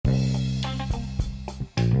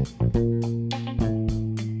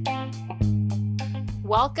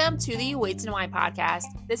Welcome to the Weights and Wine podcast.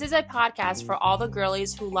 This is a podcast for all the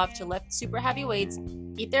girlies who love to lift super heavy weights,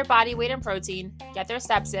 eat their body weight in protein, get their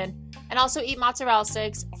steps in, and also eat mozzarella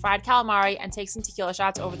sticks, fried calamari, and take some tequila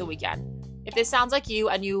shots over the weekend. If this sounds like you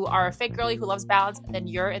and you are a fit girly who loves balance, then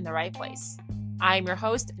you're in the right place. I am your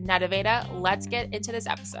host, Neda Veda. Let's get into this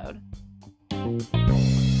episode.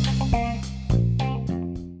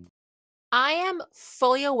 I am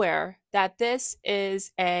fully aware that this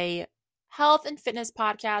is a health and fitness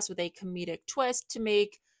podcast with a comedic twist to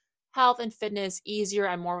make health and fitness easier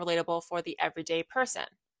and more relatable for the everyday person.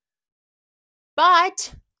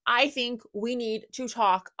 But I think we need to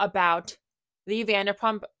talk about the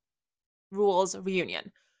Vanderpump Rules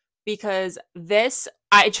reunion because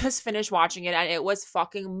I just finished watching it and it was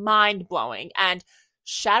fucking mind-blowing. And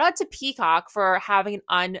shout out to Peacock for having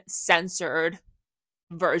an uncensored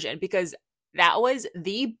version because that was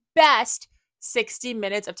the best 60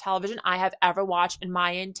 minutes of television I have ever watched in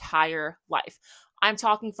my entire life. I'm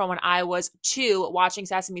talking from when I was 2 watching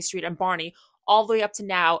Sesame Street and Barney all the way up to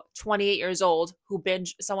now, 28 years old,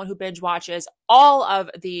 someone who binge watches all of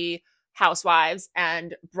the Housewives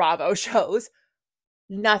and Bravo shows.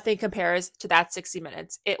 Nothing compares to that 60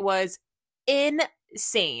 minutes. It was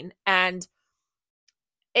insane. And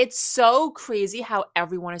it's so crazy how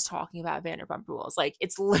everyone is talking about Vanderpump Rules. Like,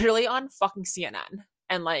 it's literally on fucking CNN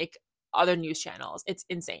and like other news channels. It's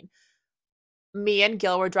insane. Me and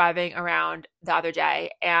Gil were driving around the other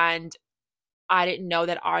day and I didn't know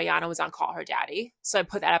that Ariana was on Call Her Daddy. So I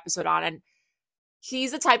put that episode on and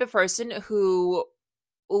he's the type of person who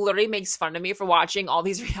literally makes fun of me for watching all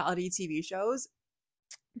these reality TV shows.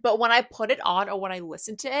 But when I put it on or when I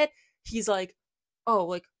listen to it, he's like, oh,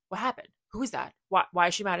 like, what happened? Who is that? Why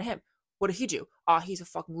is she mad at him? What did he do? Oh, he's a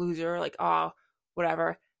fucking loser. Like, oh,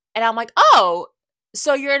 whatever. And I'm like, oh,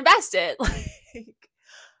 so you're invested. Like,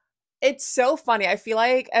 it's so funny. I feel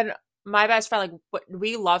like, and my best friend, like,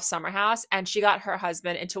 we love Summer House, and she got her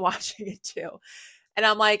husband into watching it too. And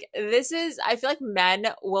I'm like, I feel like men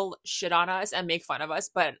will shit on us and make fun of us,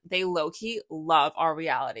 but they low-key love our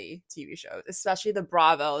reality TV shows, especially the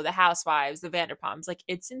Bravo, the Housewives, the Vanderpumps. Like,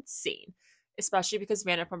 it's insane, especially because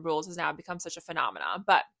Vanderpump Rules has now become such a phenomenon.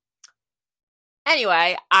 But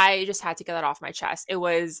anyway, I just had to get that off my chest. It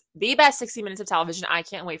was the best 60 minutes of television. I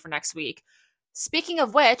can't wait for next week. Speaking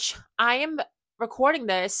of which, I am recording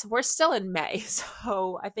this. We're still in May,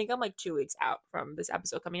 so I think I'm like 2 weeks out from this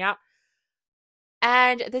episode coming out.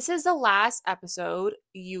 And this is the last episode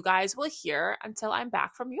you guys will hear until I'm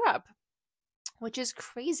back from Europe, which is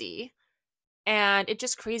crazy. And it's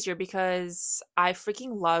just crazier because I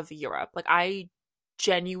freaking love Europe. Like, I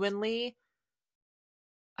get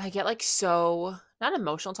like so, not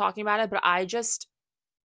emotional talking about it, but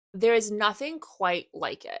there is nothing quite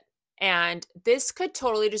like it. And this could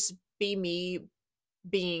totally just be me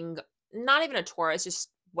being not even a tourist,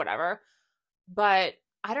 just whatever. But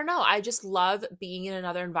I don't know. I just love being in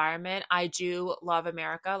another environment. I do love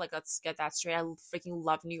America. Like, let's get that straight. I freaking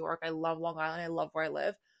love New York. I love Long Island. I love where I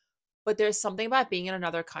live. But there's something about being in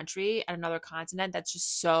another country and another continent that's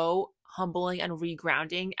just so humbling and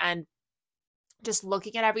regrounding, and just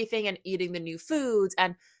looking at everything and eating the new foods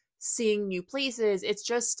and seeing new places.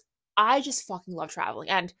 I just fucking love traveling.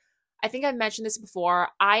 And I think I've mentioned this before.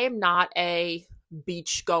 I am not a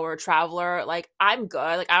beach goer traveler. Like, I'm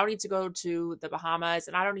good. Like, I don't need to go to the Bahamas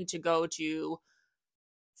and I don't need to go to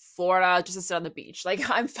Florida just to sit on the beach. Like,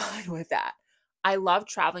 I'm fine with that. I love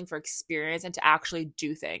traveling for experience and to actually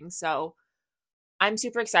do things. So I'm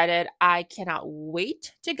super excited. I cannot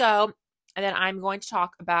wait to go. And then I'm going to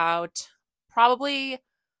talk about probably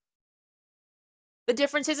the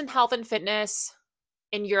differences in health and fitness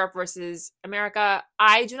in Europe versus America.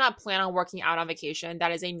 I do not plan on working out on vacation.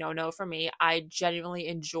 That is a no-no for me. I genuinely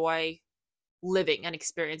enjoy living and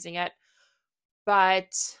experiencing it.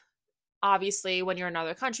 But obviously, when you're in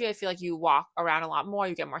another country, I feel like you walk around a lot more.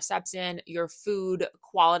 You get more steps in. Your food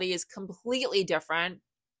quality is completely different,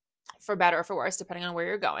 for better or for worse, depending on where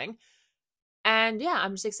you're going. And yeah,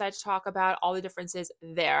 I'm just excited to talk about all the differences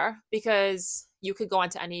there, because you could go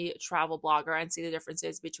onto any travel blogger and see the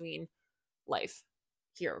differences between life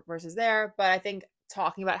here versus there. But I think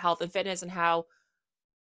talking about health and fitness and how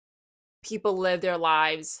people live their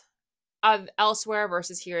lives elsewhere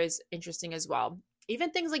versus here is interesting as well.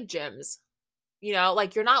 Even things like gyms,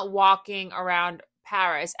 like, you're not walking around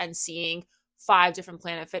Paris and seeing 5 different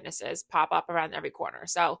Planet Fitnesses pop up around every corner.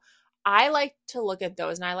 So I like to look at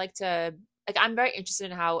those, and I like to, I'm very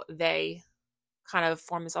interested in how they kind of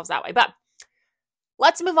form themselves that way. But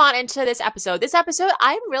let's move on into this episode. This episode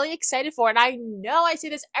I'm really excited for, and I know I say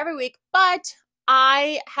this every week, but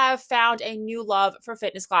I have found a new love for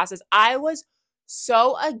fitness classes. I was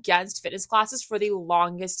so against fitness classes for the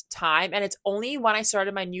longest time. And it's only when I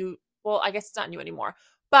started my new, well, I guess it's not new anymore,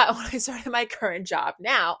 but when I started my current job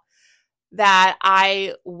now that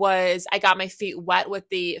I got my feet wet with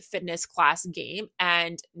the fitness class game.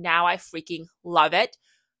 And now I freaking love it.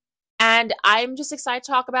 And I'm just excited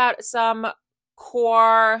to talk about some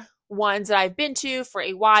core ones that I've been to for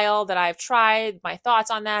a while that I've tried, my thoughts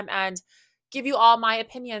on them, and give you all my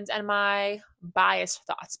opinions and my biased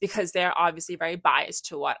thoughts because they're obviously very biased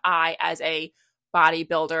to what I, as a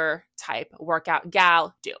bodybuilder type workout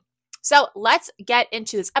gal, do. So let's get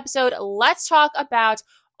into this episode. Let's talk about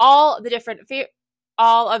all the different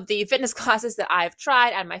all of the fitness classes that I've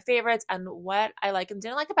tried and my favorites and what I like and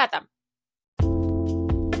didn't like about them.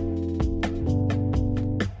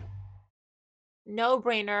 No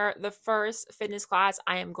brainer. The first fitness class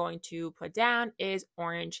I am going to put down is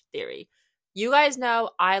Orange Theory. You guys know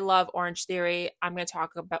I love Orange Theory. I'm going to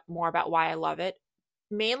talk more about why I love it,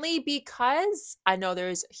 mainly because I know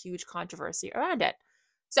there's huge controversy around it.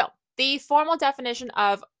 So, the formal definition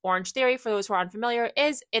of Orange Theory, for those who are unfamiliar,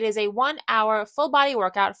 is it is a 1 hour full body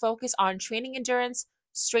workout focused on training endurance,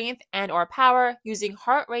 strength, and or power using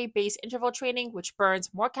heart rate based interval training, which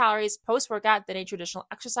burns more calories post workout than a traditional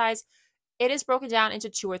exercise. It is broken down into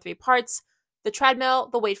 2 or 3 parts: the treadmill,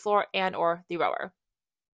 the weight floor, and or the rower.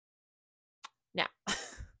 Now,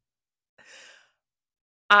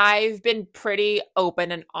 I've been pretty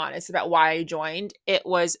open and honest about why I joined. It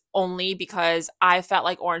was only because I felt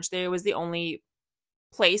like Orange Theory was the only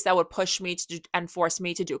place that would push me to and force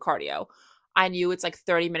me to do cardio. I knew it's like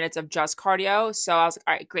 30 minutes of just cardio. So I was like,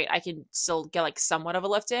 all right, great. I can still get like somewhat of a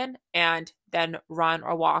lift in and then run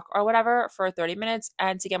or walk or whatever for 30 minutes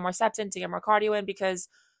and to get more steps in, to get more cardio in, because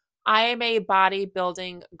I am a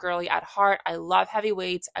bodybuilding girly at heart. I love heavy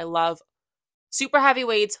weights. I love super heavy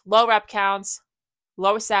weights, low rep counts,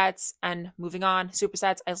 lower sets, and moving on,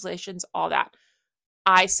 supersets, isolations, all that.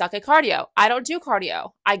 I suck at cardio. I don't do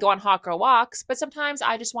cardio. I go on hot girl walks, but sometimes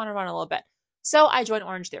I just want to run a little bit. So I joined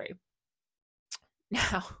Orange Theory.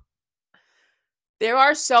 Now, there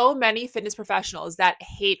are so many fitness professionals that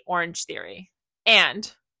hate Orange Theory, and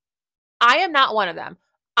I am not one of them.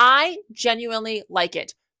 I genuinely like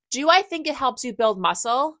it. Do I think it helps you build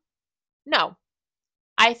muscle? No.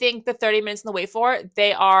 I think the 30 minutes in the weight floor,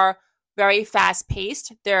 they are very fast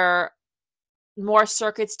paced. They're more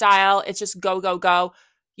circuit style. It's just go, go, go.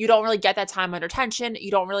 You don't really get that time under tension.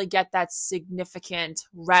 You don't really get that significant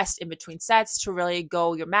rest in between sets to really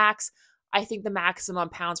go your max. I think the maximum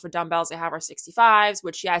pounds for dumbbells they have are 65s,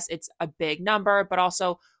 which, yes, it's a big number, but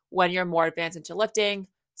also when you're more advanced into lifting,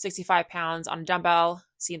 65 pounds on a dumbbell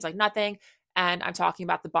seems like nothing. And I'm talking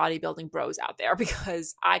about the bodybuilding bros out there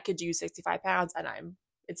because I could do 65 pounds and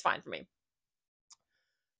it's fine for me.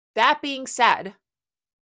 That being said,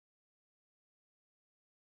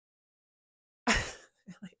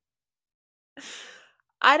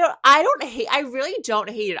 I really don't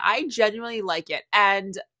hate it. I genuinely like it.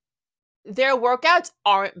 And their workouts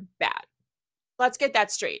aren't bad. Let's get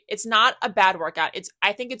that straight. It's not a bad workout.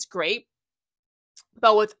 I think it's great.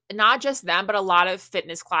 But with not just them, but a lot of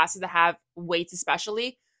fitness classes that have weights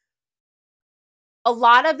especially, a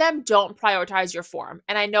lot of them don't prioritize your form.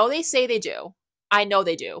 And I know they say they do. I know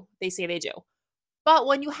they do. They say they do. But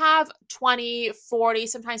when you have 20, 40,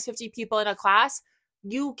 sometimes 50 people in a class,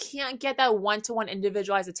 you can't get that one-to-one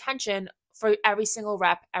individualized attention for every single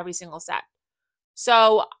rep, every single set.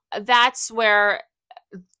 So that's where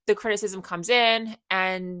the criticism comes in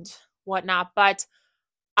and whatnot. But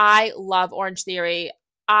I love Orange Theory.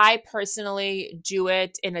 I personally do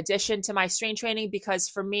it in addition to my strength training because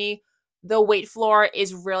for me, the weight floor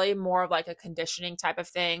is really more of like a conditioning type of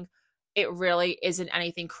thing. It really isn't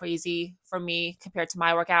anything crazy for me compared to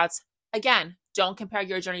my workouts. Again, don't compare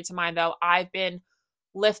your journey to mine though. I've been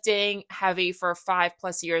lifting heavy for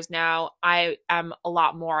 5+ years now. I am a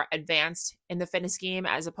lot more advanced in the fitness game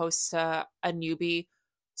as opposed to a newbie.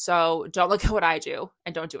 So don't look at what I do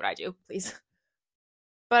and don't do what I do, please.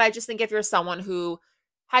 But I just think if you're someone who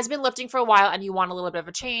has been lifting for a while and you want a little bit of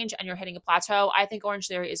a change and you're hitting a plateau, I think Orange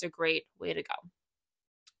Theory is a great way to go.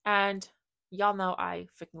 And y'all know I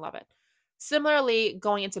freaking love it. Similarly,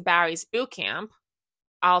 going into Barry's boot camp,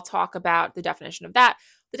 I'll talk about the definition of that.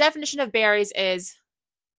 The definition of Barry's is,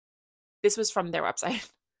 this was from their website,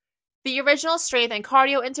 the original strength and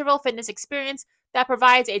cardio interval fitness experience that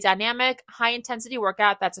provides a dynamic, high-intensity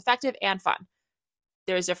workout that's effective and fun.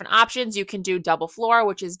 There's different options. You can do double floor,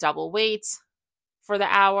 which is double weights for the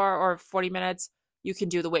hour or 40 minutes. You can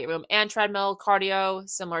do the weight room and treadmill cardio,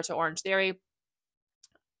 similar to Orange Theory.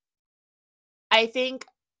 I think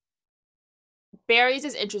Barry's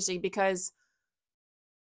is interesting because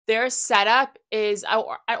their setup is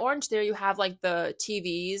at Orange Theory, you have like the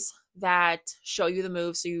TVs that show you the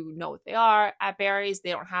moves so you know what they are. At Barry's,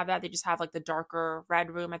 they don't have that. They just have like the darker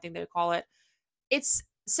red room, I think they call it. It's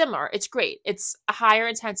similar. It's great. It's a higher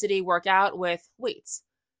intensity workout with weights.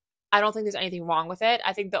 I don't think there's anything wrong with it.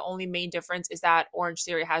 I think the only main difference is that Orange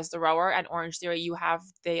Theory has the rower, and Orange Theory, you have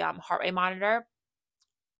the heart rate monitor,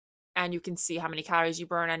 and you can see how many calories you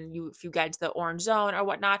burn, and if you get into the orange zone or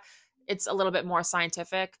whatnot, it's a little bit more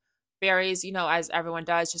scientific. Barry's, as everyone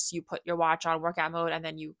does, just you put your watch on workout mode and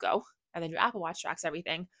then you go, and then your Apple Watch tracks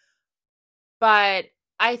everything. But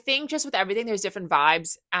I think just with everything, there's different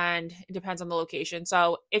vibes, and it depends on the location.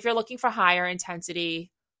 So if you're looking for higher intensity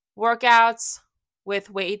workouts with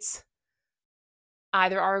weights,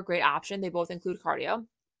 either are a great option. They both include cardio.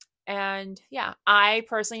 And yeah, I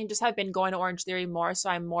personally just have been going to Orange Theory more, so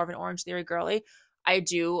I'm more of an Orange Theory girly. I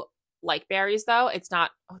do like Barry's though. It's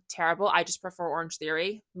not terrible. I just prefer Orange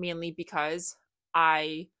Theory mainly because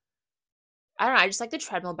I don't know, I just like the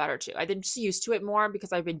treadmill better too. I've been just used to it more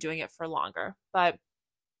because I've been doing it for longer. But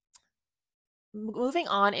moving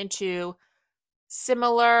on into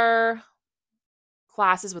similar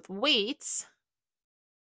classes with weights,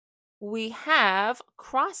 we have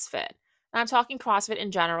CrossFit. And I'm talking CrossFit in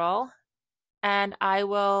general, and I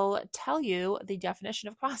will tell you the definition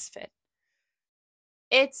of CrossFit.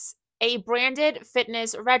 It's a branded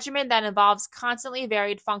fitness regimen that involves constantly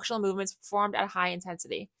varied functional movements performed at high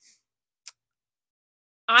intensity.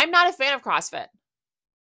 I'm not a fan of CrossFit.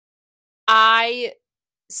 I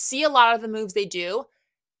see a lot of the moves they do,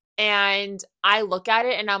 and I look at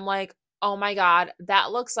it and I'm like, oh my God,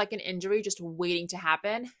 that looks like an injury just waiting to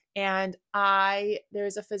happen. And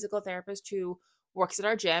there's a physical therapist who works at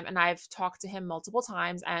our gym, and I've talked to him multiple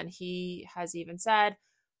times, and he has even said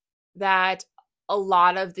that a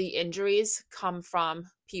lot of the injuries come from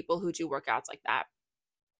people who do workouts like that.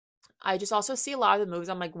 I just also see a lot of the moves.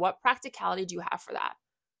 I'm like, what practicality do you have for that?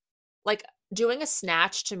 Like, doing a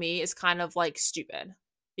snatch to me is kind of like stupid,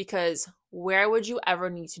 because where would you ever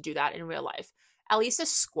need to do that in real life? At least a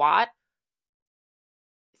squat.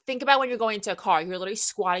 Think about when you're going into a car, you're literally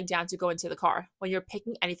squatting down to go into the car. When you're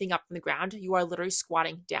picking anything up from the ground, you are literally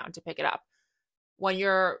squatting down to pick it up. When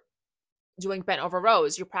you're doing bent over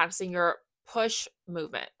rows, you're practicing your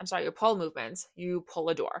your pull movements. You pull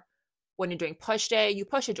a door. When you're doing push day, you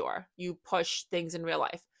push a door. You push things in real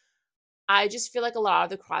life. I just feel like a lot of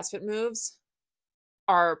the CrossFit moves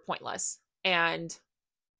are pointless, and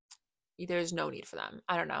there's no need for them.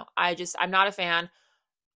 I don't know. I'm not a fan.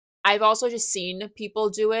 I've also just seen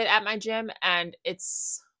people do it at my gym, and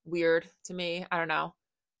it's weird to me. I don't know.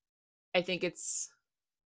 I just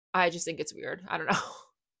think it's weird. I don't know.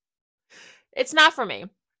 It's not for me,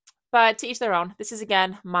 but to each their own. This is,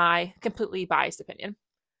 again, my completely biased opinion.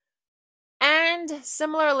 And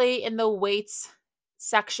similarly, in the weights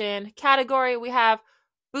section category, we have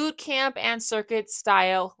boot camp and circuit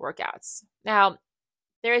style workouts. Now,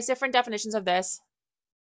 there's different definitions of this.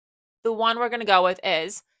 The one we're going to go with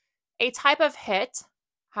is a type of HIIT,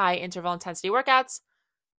 high interval intensity workouts,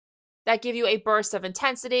 that give you a burst of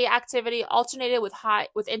intensity activity alternated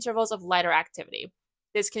with intervals of lighter activity.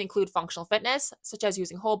 This can include functional fitness, such as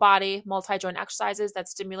using whole body, multi-joint exercises that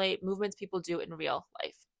stimulate movements people do in real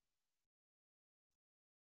life.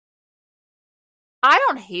 I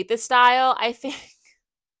don't hate this style. I think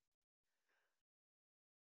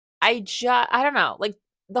I don't know. Like,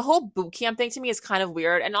 the whole boot camp thing to me is kind of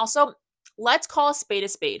weird. And also, let's call a spade a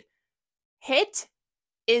spade. HIIT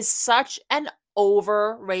is such an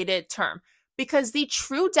overrated term, because the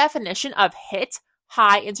true definition of HIIT,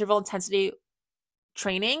 high interval intensity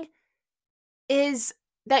training, is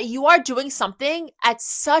that you are doing something at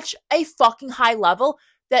such a fucking high level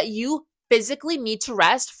that you physically need to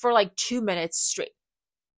rest for like 2 minutes straight.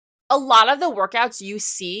 A lot of the workouts you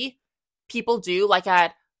see people do, like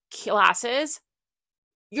at classes,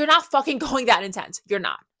 you're not fucking going that intense. You're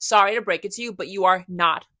not. Sorry to break it to you, but you are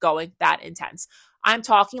not going that intense. I'm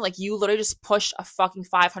talking like you literally just push a fucking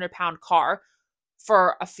 500-pound car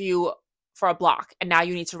for a block, and now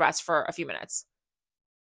you need to rest for a few minutes.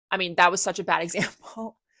 I mean, that was such a bad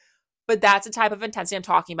example, but that's the type of intensity I'm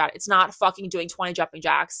talking about. It's not fucking doing 20 jumping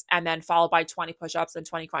jacks and then followed by 20 push-ups and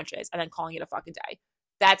 20 crunches and then calling it a fucking day.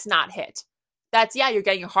 That's not HIIT. You're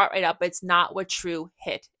getting your heart rate up, but it's not what true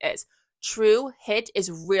HIIT is. True HIIT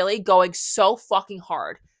is really going so fucking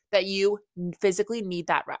hard that you physically need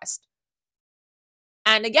that rest.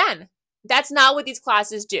 And again, that's not what these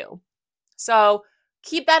classes do. So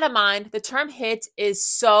keep that in mind. The term HIIT is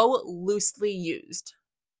so loosely used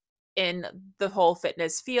in the whole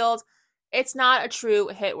fitness field. It's not a true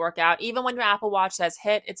HIIT workout. Even when your Apple Watch says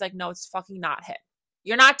HIIT, it's like, no, it's fucking not HIIT.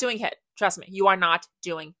 You're not doing HIIT. Trust me, you are not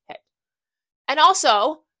doing HIIT. And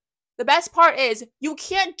also, the best part is you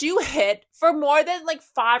can't do HIIT for more than like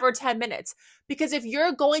 5 or 10 minutes. Because if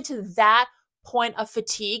you're going to that point of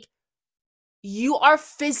fatigue, you are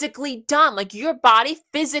physically done. Like your body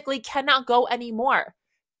physically cannot go anymore.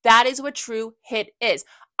 That is what true HIIT is.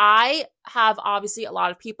 I have obviously a lot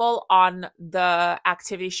of people on the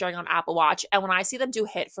activity sharing on Apple Watch. And when I see them do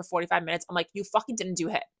HIIT for 45 minutes, I'm like, you fucking didn't do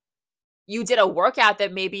HIIT. You did a workout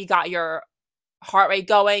that maybe got your heart rate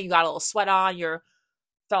going, you got a little sweat on, you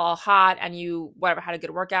felt all hot, and you whatever had a good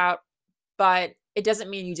workout. But it doesn't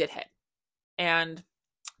mean you did HIIT. And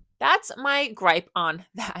that's my gripe on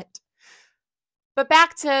that. But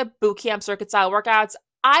back to boot camp circuit style workouts.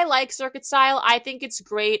 I like circuit style. I think it's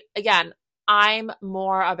great. Again, I'm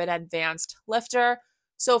more of an advanced lifter.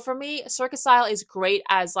 So for me, circuit style is great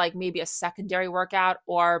as like maybe a secondary workout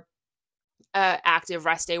or an active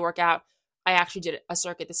rest day workout. I actually did a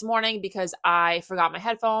circuit this morning because I forgot my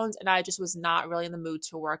headphones and I just was not really in the mood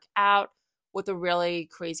to work out with a really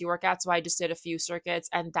crazy workout. So I just did a few circuits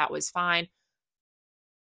and that was fine.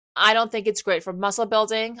 I don't think it's great for muscle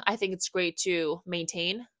building. I think it's great to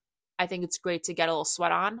maintain. I think it's great to get a little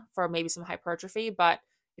sweat on for maybe some hypertrophy, but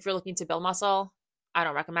if you're looking to build muscle, I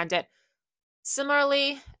don't recommend it.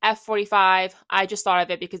 Similarly, F45, I just thought of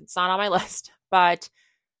it because it's not on my list, but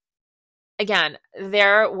again,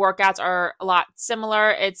 their workouts are a lot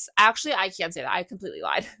similar. It's actually, I can't say that. I completely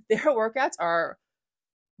lied. Their workouts are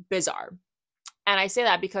bizarre. And I say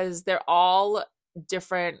that because they're all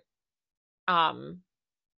different,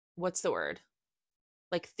 what's the word?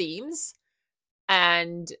 Like themes.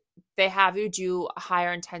 And they have you do a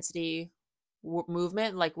higher intensity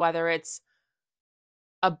movement, like whether it's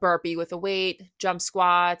a burpee with a weight, jump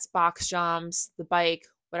squats, box jumps, the bike,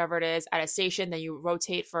 whatever it is at a station, then you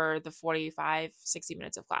rotate for the 45, 60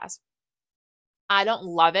 minutes of class. I don't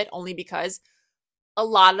love it only because a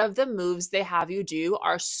lot of the moves they have you do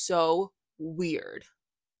are so weird.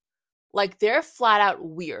 Like they're flat out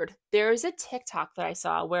weird. There's a TikTok that I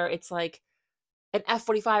saw where it's like an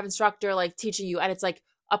F45 instructor like teaching you, and it's like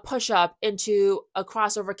a push-up into a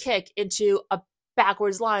crossover kick, into a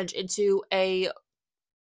backwards lunge, into a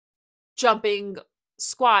jumping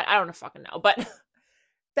squat. I don't fucking know, but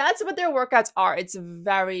that's what their workouts are. It's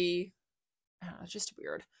very, I don't know, it's just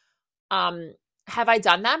weird. Have I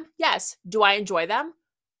done them? Yes. Do I enjoy them?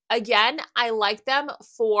 Again, I like them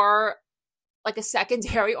for like a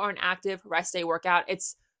secondary or an active rest day workout.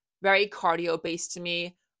 It's very cardio based to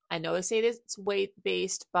me. I know they say this, it's weight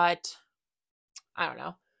based, but I don't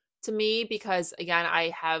know. To me, because again, I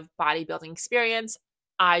have bodybuilding experience,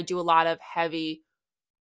 I do a lot of heavy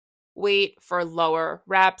weight for lower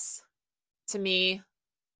reps. To me,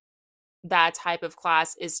 that type of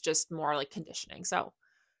class is just more like conditioning. So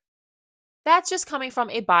that's just coming from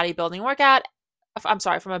a bodybuilding workout. I'm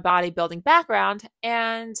sorry, from a bodybuilding background.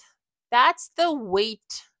 And that's the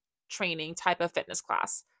weight training type of fitness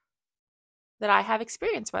class that I have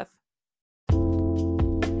experience with.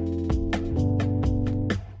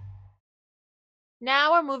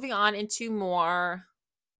 Now we're moving on into more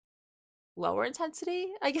lower intensity,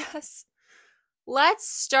 I guess. Let's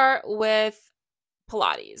start with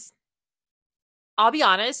Pilates. I'll be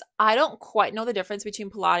honest, I don't quite know the difference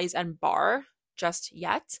between Pilates and barre just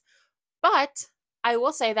yet, but I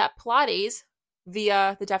will say that Pilates,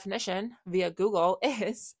 via the definition, via Google,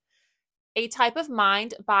 is a type of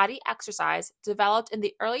mind-body exercise developed in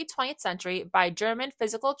the early 20th century by German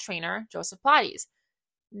physical trainer Joseph Pilates,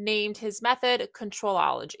 named his method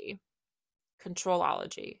controlology.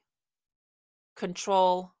 Controlology.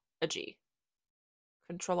 Contrology.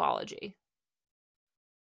 Controlology.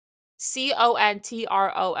 Contrology.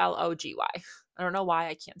 I don't know why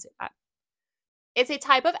I can't say that. It's a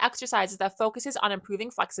type of exercises that focuses on improving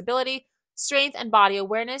flexibility, strength, and body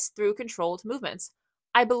awareness through controlled movements.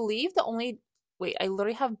 I believe the only... Wait, I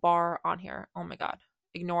literally have barre on here. Oh my God.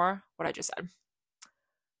 Ignore what I just said.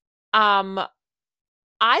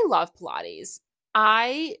 I love Pilates.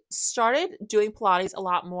 I started doing Pilates a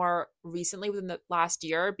lot more recently within the last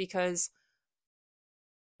year because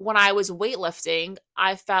when I was weightlifting,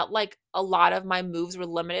 I felt like a lot of my moves were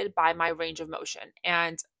limited by my range of motion.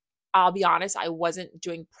 And I'll be honest, I wasn't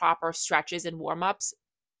doing proper stretches and warm-ups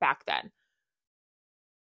back then.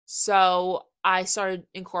 So I started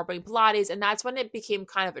incorporating Pilates, and that's when it became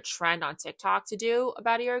kind of a trend on TikTok to do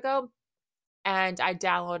about a year ago. And I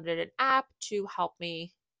downloaded an app to help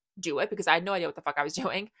me do it because I had no idea what the fuck I was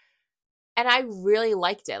doing. And I really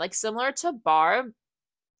liked it. Like similar to barre,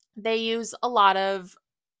 they use a lot of...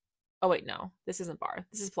 Oh wait, no, this isn't barre.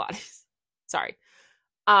 This is Pilates. Sorry.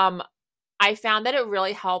 I found that it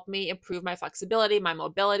really helped me improve my flexibility, my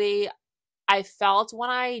mobility. I felt when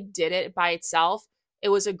I did it by itself, it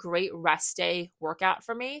was a great rest day workout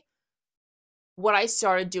for me. What I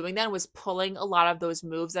started doing then was pulling a lot of those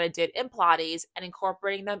moves that I did in Pilates and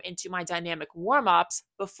incorporating them into my dynamic warm ups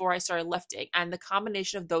before I started lifting. And the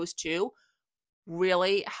combination of those two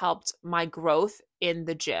really helped my growth in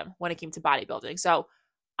the gym when it came to bodybuilding. So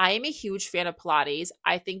I am a huge fan of Pilates.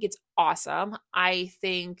 I think it's awesome. I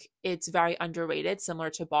think it's very underrated, similar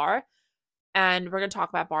to bar. And we're going to talk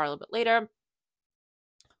about bar a little bit later.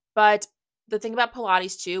 But the thing about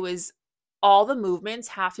Pilates too is all the movements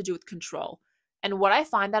have to do with control. And what I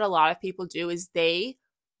find that a lot of people do is they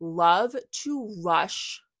love to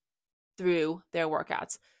rush through their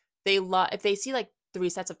workouts. They love, if they see like 3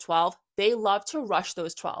 sets of 12, they love to rush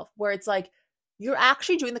those 12, where it's like you're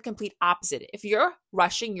actually doing the complete opposite. If you're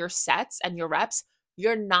rushing your sets and your reps,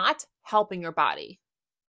 you're not helping your body.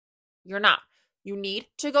 You're not. You need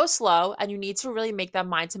to go slow and you need to really make that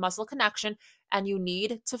mind to muscle connection and you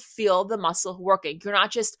need to feel the muscle working. You're not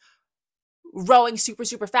just rowing super,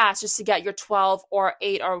 super fast just to get your 12 or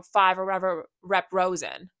 8 or 5 or whatever rep rows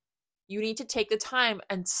in. You need to take the time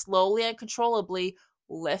and slowly and controllably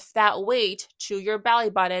lift that weight to your belly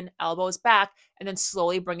button, elbows back, and then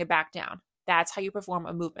slowly bring it back down. That's how you perform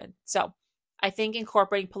a movement. So I think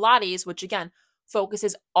incorporating Pilates, which again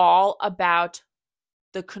focuses all about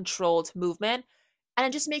the controlled movement, and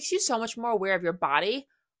it just makes you so much more aware of your body.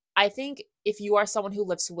 I think if you are someone who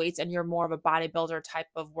lifts weights and you're more of a bodybuilder type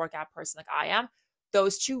of workout person like I am,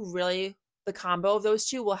 those two really, the combo of those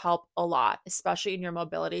two will help a lot, especially in your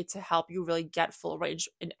mobility to help you really get full range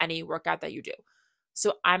in any workout that you do.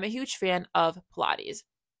 So I'm a huge fan of Pilates.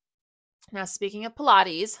 Now, speaking of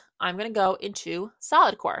Pilates, I'm going to go into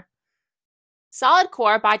solid core. Solid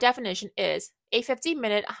core, by definition, is a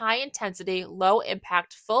 50-minute, high-intensity,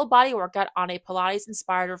 low-impact, full-body workout on a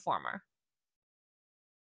Pilates-inspired reformer.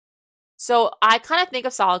 So I kind of think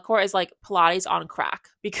of solid core as like Pilates on crack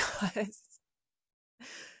because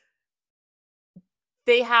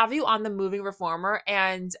they have you on the moving reformer,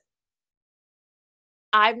 and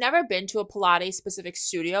I've never been to a Pilates-specific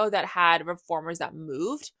studio that had reformers that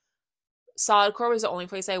moved. Solid core was the only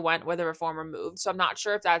place I went where the reformer moved. So I'm not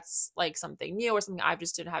sure if that's like something new or something I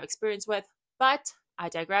just didn't have experience with, but I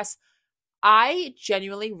digress. I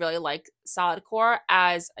genuinely really like solid core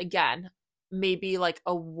as, again, maybe like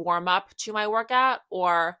a warm up to my workout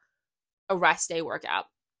or a rest day workout.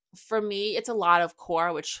 For me, it's a lot of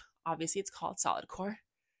core, which obviously it's called solid core,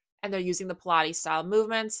 and they're using the Pilates style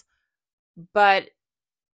movements, but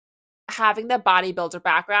having the bodybuilder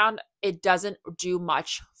background, it doesn't do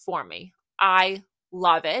much for me. I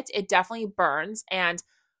love it. It definitely burns. And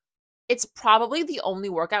it's probably the only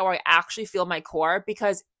workout where I actually feel my core,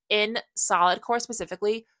 because in solid core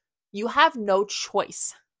specifically, you have no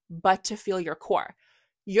choice but to feel your core.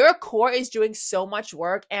 Your core is doing so much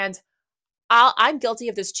work, and I'm guilty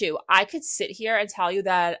of this too. I could sit here and tell you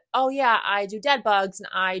that, oh yeah, I do dead bugs and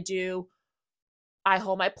I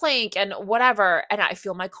hold my plank and whatever, and I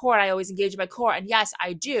feel my core and I always engage in my core. And yes,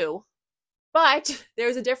 I do. But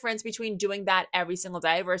there's a difference between doing that every single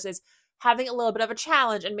day versus having a little bit of a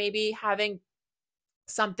challenge and maybe having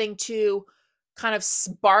something to kind of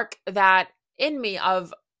spark that in me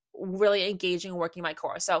of really engaging and working my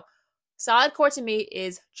core. So solid core to me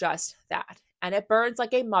is just that. And it burns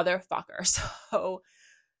like a motherfucker. So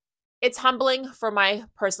it's humbling for my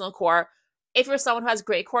personal core. If you're someone who has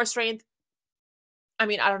great core strength, I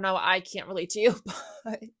mean, I don't know, I can't relate to you,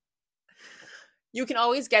 but you can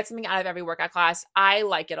always get something out of every workout class. I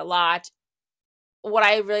like it a lot. What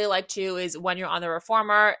I really like too is when you're on the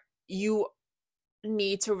reformer, you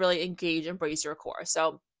need to really engage and brace your core.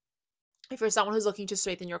 So if you're someone who's looking to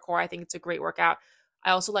strengthen your core, I think it's a great workout.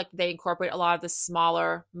 I also like they incorporate a lot of the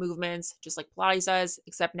smaller movements, just like Pilates does,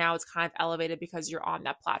 except now it's kind of elevated because you're on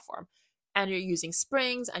that platform and you're using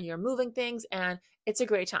springs and you're moving things, and it's a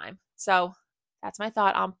great time. So that's my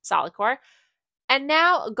thought on solid core. And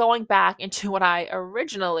now going back into what I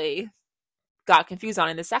originally got confused on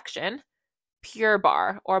in this section, Pure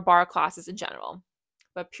Barre or barre classes in general.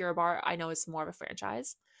 But Pure Barre, I know, is more of a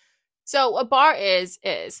franchise. So what barre is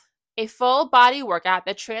a full body workout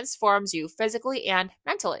that transforms you physically and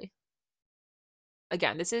mentally.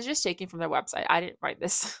 Again, this is just taken from their website. I didn't write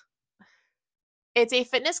this. It's a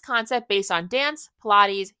fitness concept based on dance,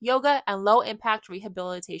 Pilates, yoga, and low impact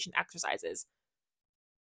rehabilitation exercises.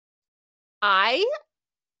 I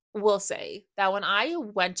will say that when I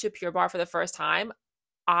went to Pure Barre for the first time,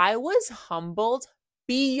 I was humbled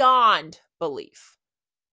beyond belief.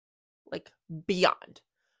 Like beyond.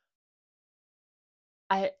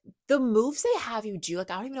 the moves they have you do, like,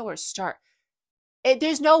 I don't even know where to start.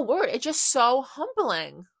 There's no word. It's just so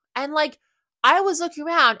humbling. And like, I was looking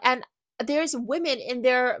around and there's women in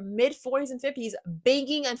their mid 40s and 50s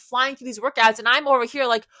banging and flying through these workouts. And I'm over here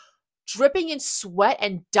like dripping in sweat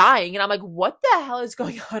and dying. And I'm like, what the hell is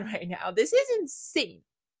going on right now? This is insane.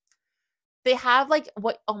 They have like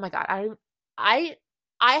what? Oh my God. I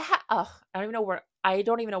don't even know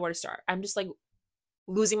where to start. I'm just like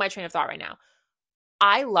losing my train of thought right now.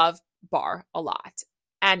 I love bar a lot.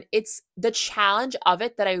 And it's the challenge of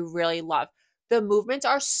it that I really love. The movements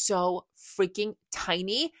are so freaking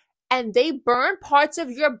tiny and they burn parts of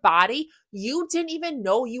your body you didn't even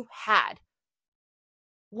know you had.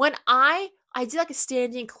 When I did like a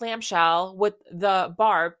standing clamshell with the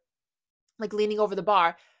bar, like leaning over the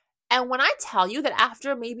bar, and when I tell you that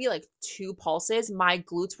after maybe like 2 pulses, my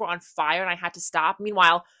glutes were on fire and I had to stop.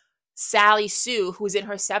 Meanwhile, Sally Sue, who's in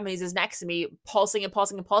her 70s, is next to me, pulsing and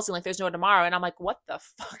pulsing and pulsing like there's no tomorrow. And I'm like, what the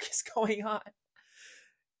fuck is going on?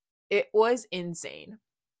 It was insane.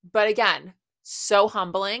 But again, so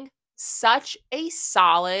humbling. Such a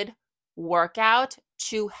solid workout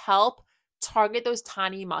to help target those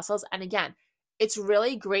tiny muscles. And again, it's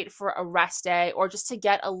really great for a rest day or just to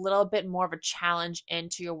get a little bit more of a challenge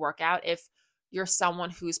into your workout if you're someone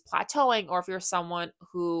who's plateauing or if you're someone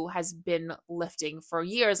who has been lifting for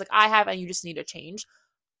years like I have and you just need a change.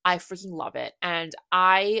 I freaking love it. And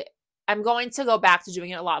I am going to go back to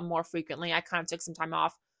doing it a lot more frequently. I kind of took some time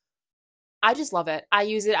off. I just love it. I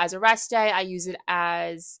use it as a rest day.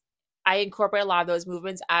 I incorporate a lot of those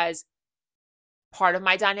movements as part of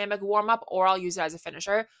my dynamic warm up, or I'll use it as a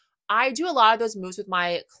finisher. I do a lot of those moves with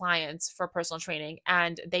my clients for personal training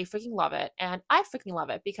and they freaking love it. And I freaking love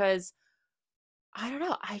it because I don't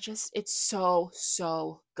know. It's so,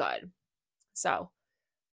 so good. So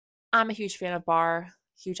I'm a huge fan of bar,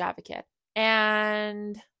 huge advocate.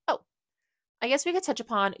 And I guess we could touch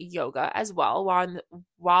upon yoga as well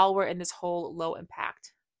while we're in this whole low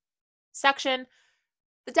impact section.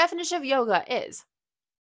 The definition of yoga is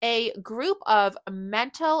a group of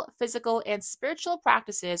mental, physical, and spiritual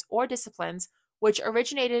practices or disciplines which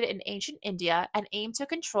originated in ancient India and aim to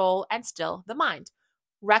control and still the mind,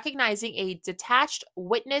 recognizing a detached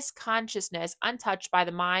witness consciousness untouched by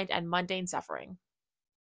the mind and mundane suffering.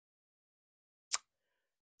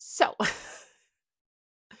 So,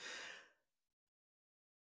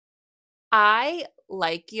 I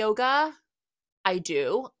like yoga. I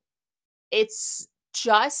do. It's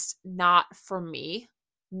just not for me,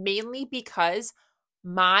 mainly because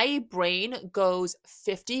my brain goes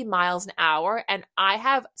 50 miles an hour and I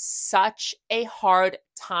have such a hard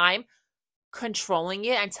time controlling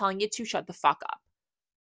it and telling it to shut the fuck up.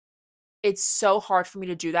 It's so hard for me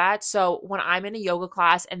to do that. So when I'm in a yoga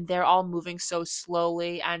class and they're all moving so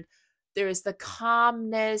slowly and there's the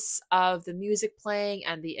calmness of the music playing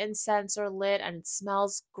and the incense are lit and it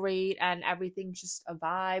smells great and everything's just a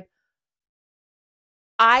vibe,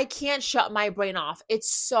 I can't shut my brain off.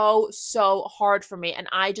 It's so, so hard for me. And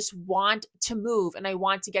I just want to move and I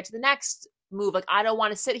want to get to the next move. Like, I don't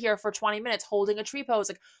want to sit here for 20 minutes holding a tree pose.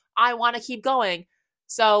 Like, I want to keep going.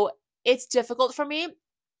 So it's difficult for me.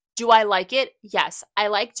 Do I like it? Yes. I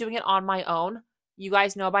like doing it on my own. You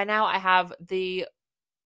guys know by now I have the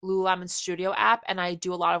Lululemon Studio app and I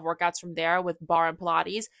do a lot of workouts from there with bar and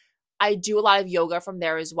Pilates. I do a lot of yoga from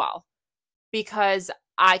there as well because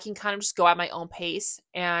I can kind of just go at my own pace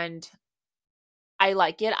and I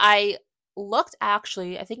like it. I looked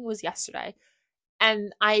actually, I think it was yesterday,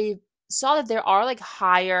 and I saw that there are like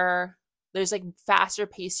there's like faster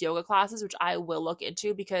paced yoga classes, which I will look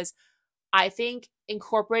into because I think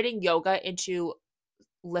incorporating yoga into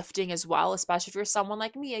lifting as well, especially if you're someone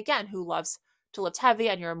like me, again, who loves to lift heavy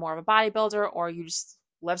and you're more of a bodybuilder or you just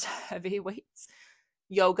lift heavy weights,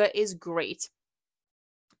 yoga is great.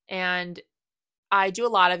 And I do a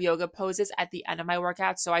lot of yoga poses at the end of my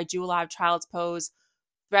workout. So I do a lot of child's pose,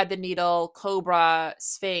 thread the needle, cobra,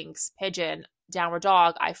 sphinx, pigeon, downward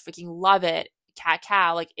dog. I freaking love it. Cat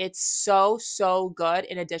cow. Like, it's so, so good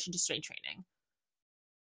in addition to strength training.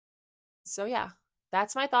 So yeah,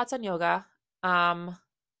 that's my thoughts on yoga. I'm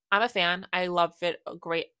a fan. I love it.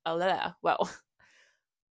 Well,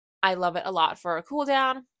 I love it a lot for a cool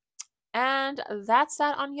down. And that's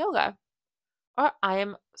that on yoga. Or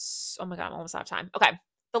oh my God, I'm almost out of time. Okay.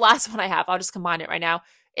 The last one I have, I'll just combine it right now,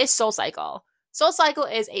 is SoulCycle.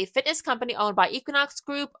 SoulCycle is a fitness company owned by Equinox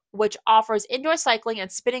Group, which offers indoor cycling and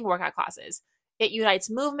spinning workout classes. It unites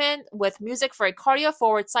movement with music for a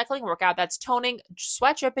cardio-forward cycling workout that's toning,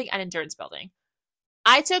 sweat dripping, and endurance building.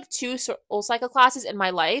 I took 2 SoulCycle classes in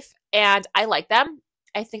my life, and I like them.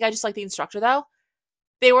 I think I just like the instructor, though.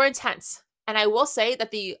 They were intense. And I will say that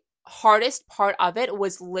the hardest part of it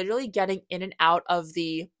was literally getting in and out of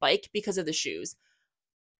the bike because of the shoes.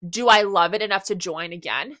 Do I love it enough to join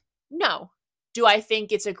again? No. Do I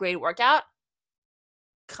think it's a great workout?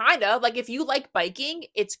 Kind of. Like if you like biking,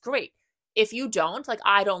 it's great. If you don't, like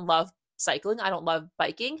I don't love cycling, I don't love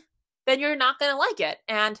biking, then you're not going to like it.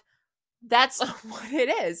 And that's what it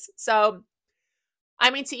is. So, I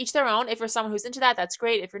mean, to each their own. If you're someone who's into that, that's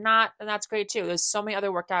great. If you're not, then that's great too. There's so many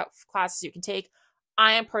other workout classes you can take.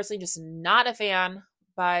 I am personally just not a fan,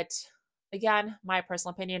 but again, my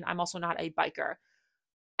personal opinion, I'm also not a biker.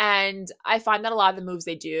 And I find that a lot of the moves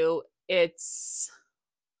they do, I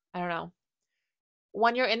don't know.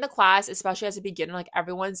 When you're in the class, especially as a beginner, like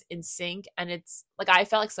everyone's in sync and it's like I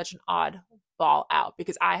felt like such an odd ball out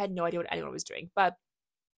because I had no idea what anyone was doing, but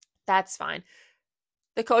that's fine.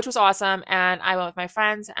 The coach was awesome and I went with my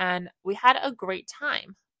friends and we had a great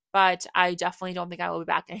time, but I definitely don't think I will be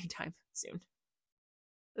back anytime soon.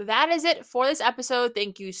 That is it for this episode.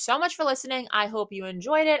 Thank you so much for listening. I hope you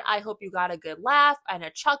enjoyed it. I hope you got a good laugh and a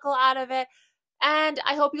chuckle out of it. And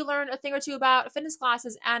I hope you learned a thing or two about fitness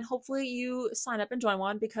classes and hopefully you sign up and join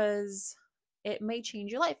one because it may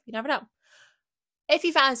change your life. You never know. If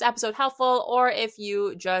you found this episode helpful or if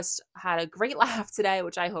you just had a great laugh today,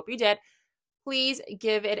 which I hope you did, please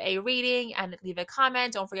give it a rating and leave a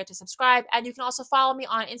comment. Don't forget to subscribe. And you can also follow me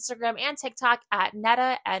on Instagram and TikTok at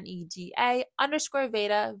Neda, Neda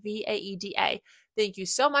 _Vaida, Vaeda. Thank you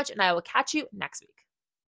so much, and I will catch you next week.